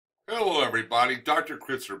Hello, everybody. Dr.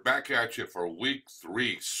 Kritzer back at you for week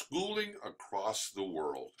 3, schooling across the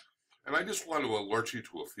world. And I just want to alert you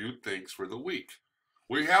to a few things for the week.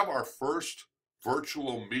 We have our first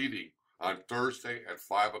virtual meeting on Thursday at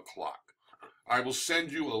 5 o'clock. I will send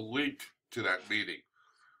you a link to that meeting.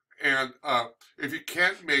 And if you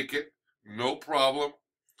can't make it, no problem.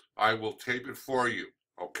 I will tape it for you,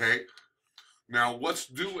 okay? Now, what's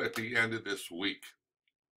due at the end of this week?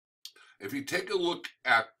 If you take a look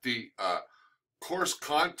at the course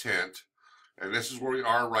content, and this is where we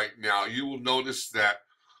are right now, you will notice that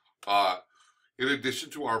in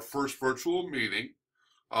addition to our first virtual meeting,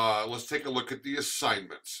 let's take a look at the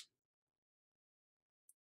assignments.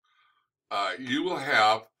 You will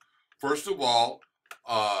have, first of all,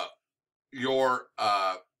 your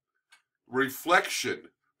reflection.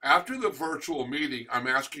 After the virtual meeting, I'm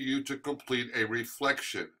asking you to complete a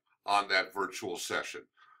reflection on that virtual session,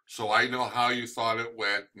 so I know how you thought it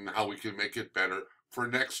went and how we can make it better for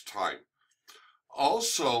next time.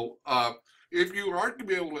 Also, if you aren't going to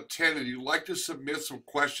be able to attend and you'd like to submit some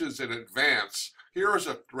questions in advance, here is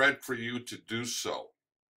a thread for you to do so.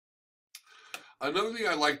 Another thing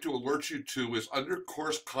I'd like to alert you to is under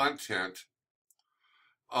course content,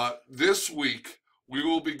 this week we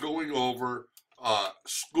will be going over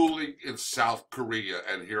schooling in South Korea,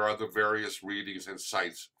 and here are the various readings and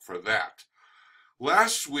sites for that.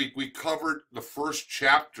 Last week we covered the first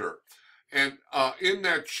chapter, and in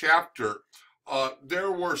that chapter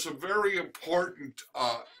there were some very important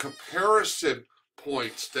comparison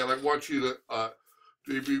points that I want you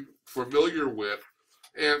to be familiar with,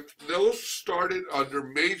 and those started under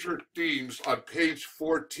major themes on page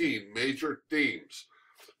 14, major themes.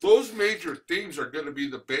 Those major themes are going to be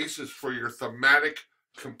the basis for your thematic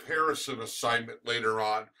comparison assignment later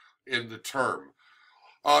on in the term.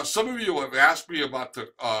 Some of you have asked me about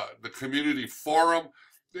the community forum.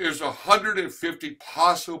 There's 150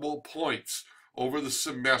 possible points over the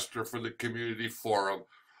semester for the community forum,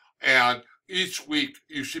 and each week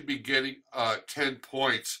you should be getting 10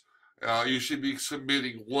 points. You should be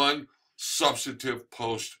submitting one substantive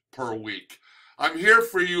post per week. I'm here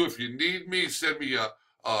for you. If you need me, send me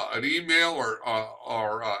an email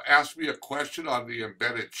or ask me a question on the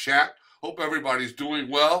embedded chat. Hope everybody's doing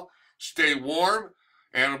well. Stay warm,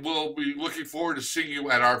 and we'll be looking forward to seeing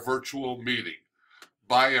you at our virtual meeting.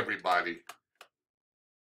 Bye, everybody.